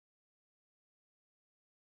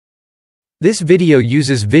This video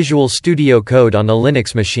uses Visual Studio Code on a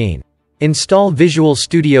Linux machine. Install Visual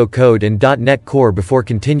Studio Code and .NET Core before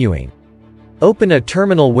continuing. Open a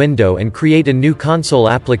terminal window and create a new console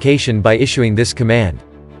application by issuing this command.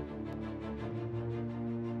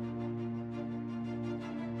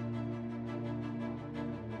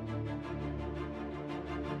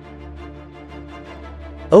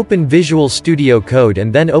 Open Visual Studio Code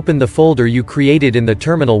and then open the folder you created in the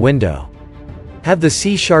terminal window. Have the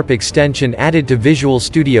C# extension added to Visual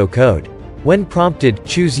Studio Code. When prompted,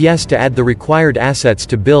 choose Yes to add the required assets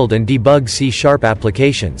to build and debug C#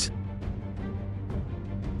 applications.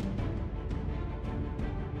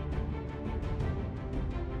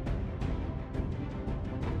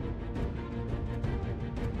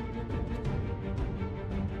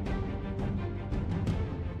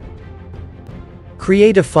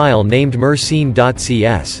 Create a file named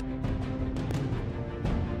mersenne.cs.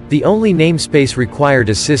 The only namespace required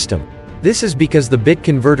is system. This is because the bit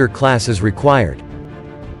converter class is required.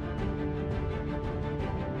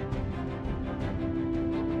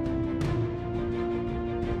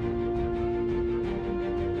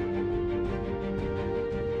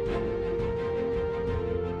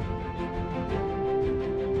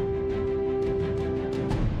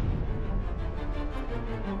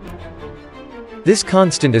 This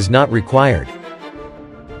constant is not required.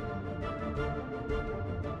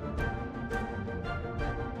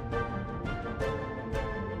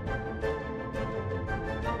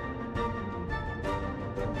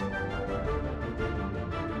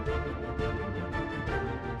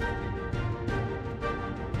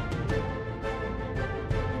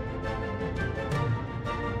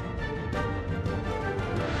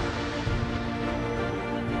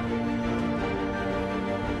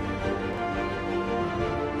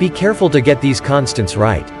 Be careful to get these constants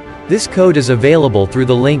right. This code is available through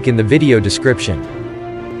the link in the video description.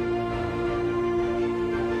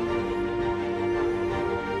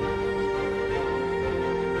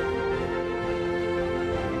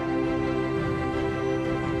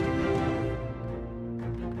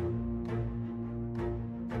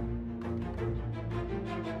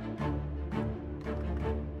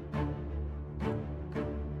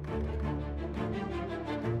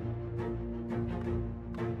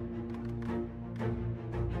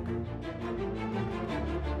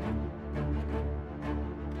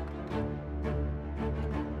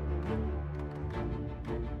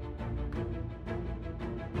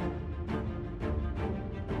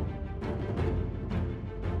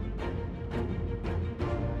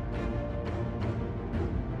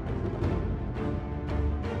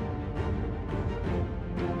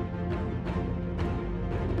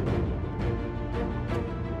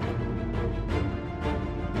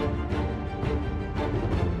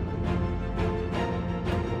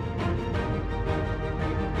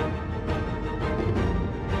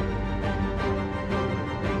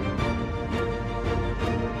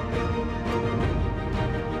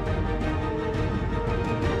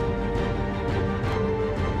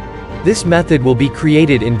 This method will be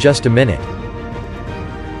created in just a minute.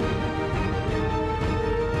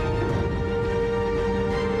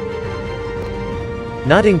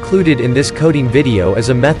 Not included in this coding video is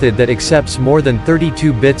a method that accepts more than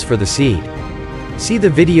 32 bits for the seed. See the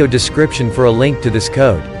video description for a link to this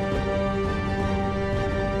code.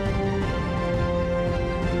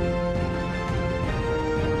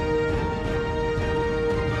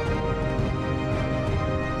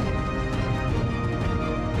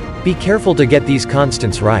 Be careful to get these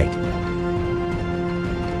constants right.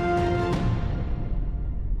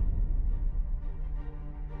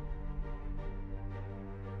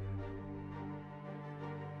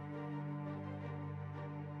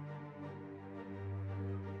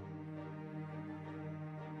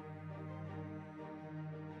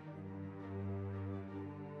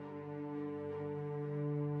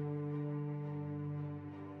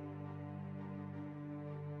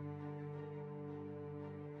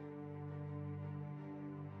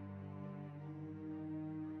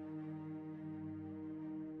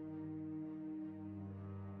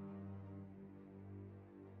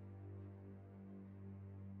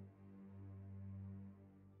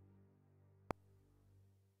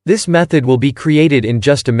 This method will be created in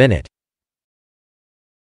just a minute.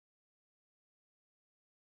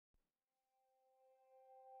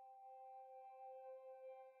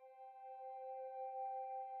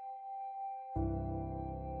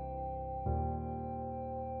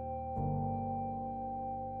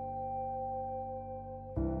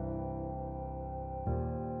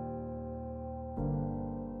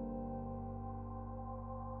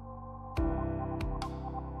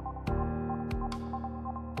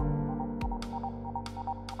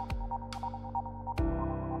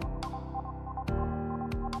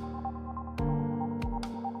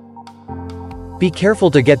 Be careful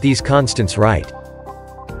to get these constants right.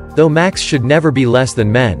 Though max should never be less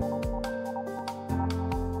than min.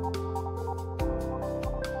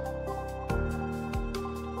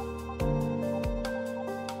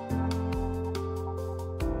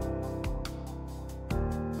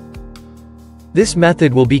 This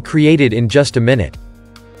method will be created in just a minute.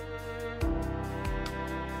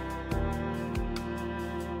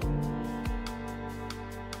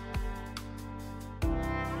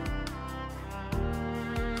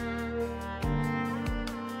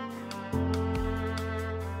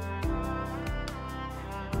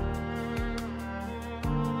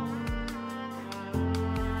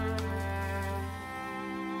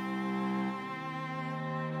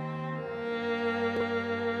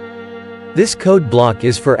 This code block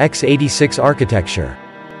is for x86 architecture.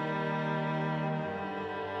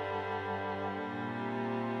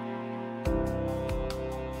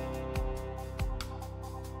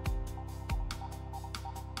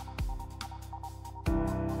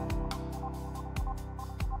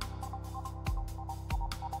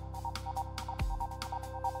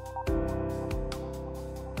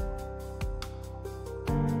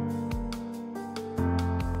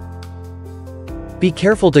 Be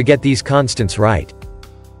careful to get these constants right.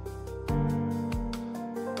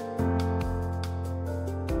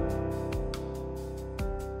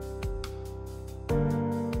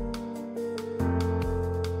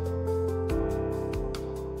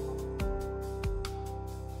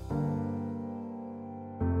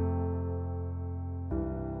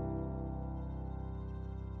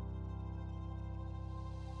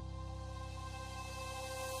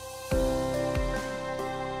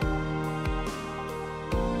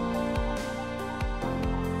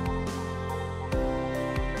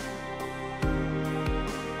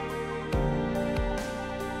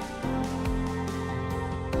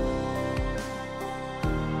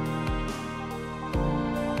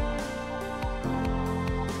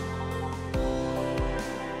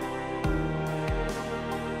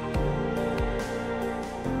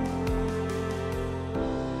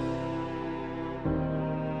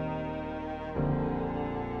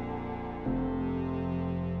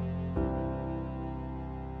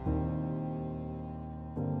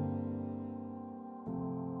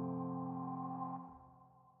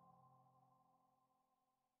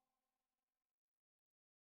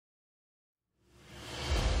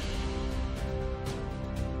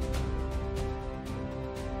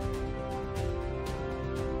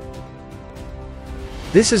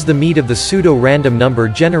 This is the meat of the pseudo-random number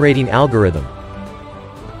generating algorithm.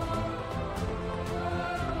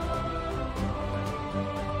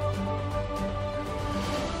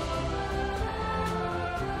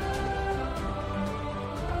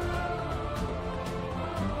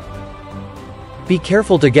 Be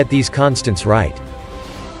careful to get these constants right.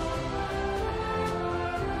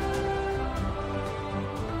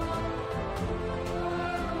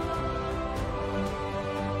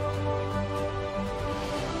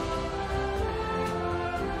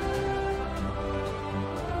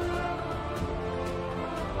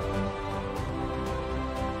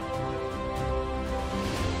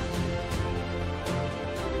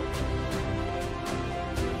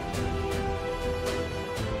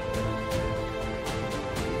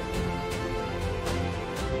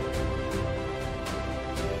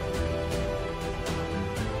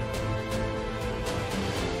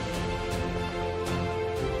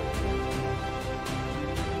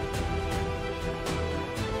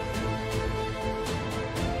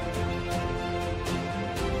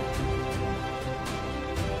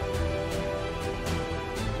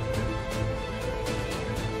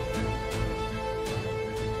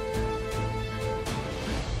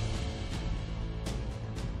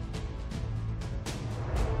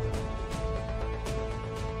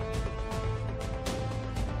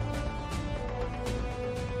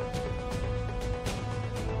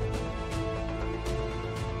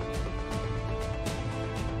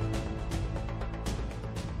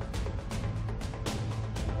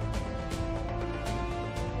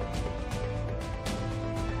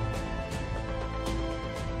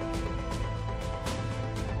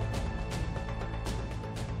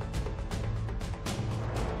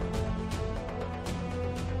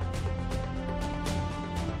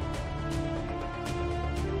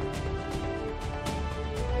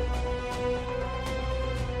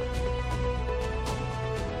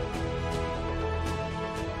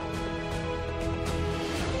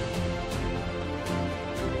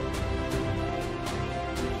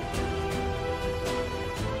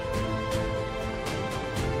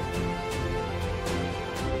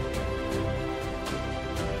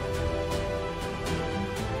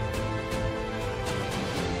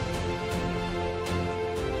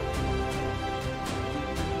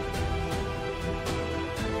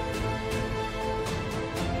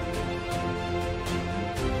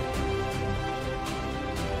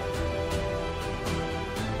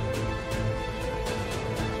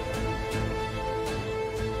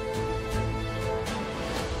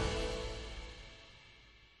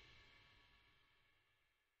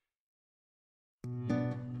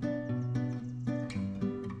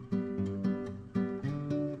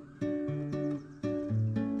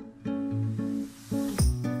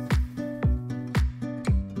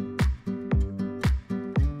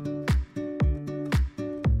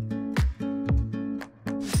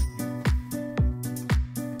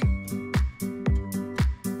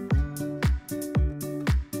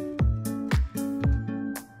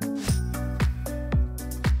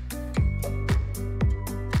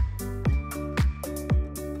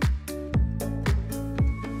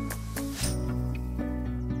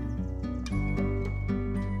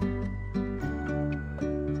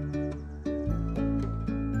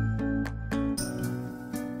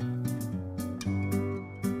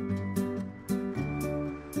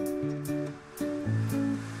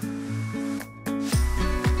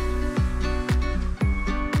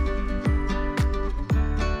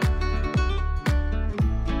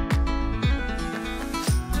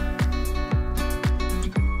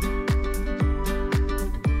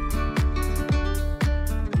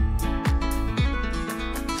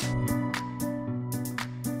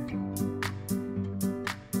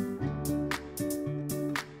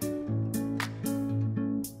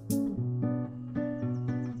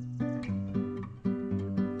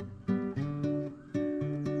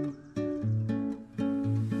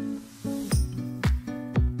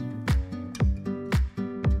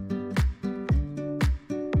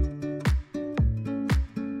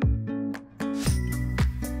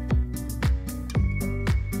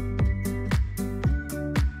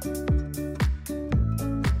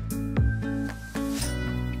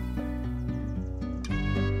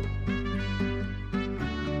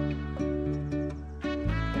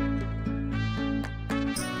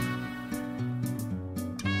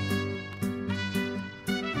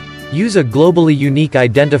 Use a globally unique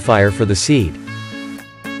identifier for the seed.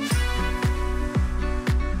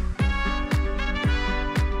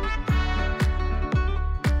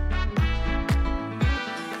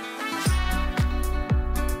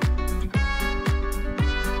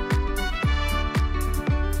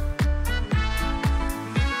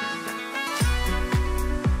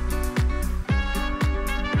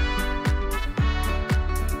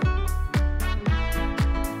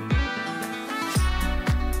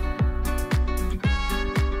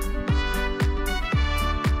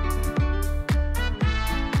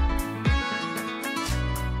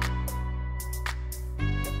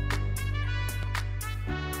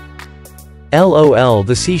 LOL,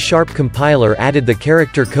 the C# compiler added the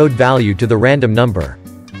character code value to the random number.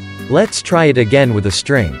 Let's try it again with a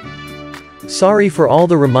string. Sorry for all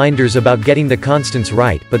the reminders about getting the constants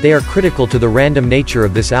right, but they are critical to the random nature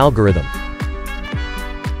of this algorithm.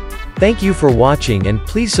 Thank you for watching, and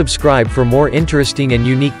please subscribe for more interesting and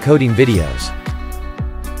unique coding videos.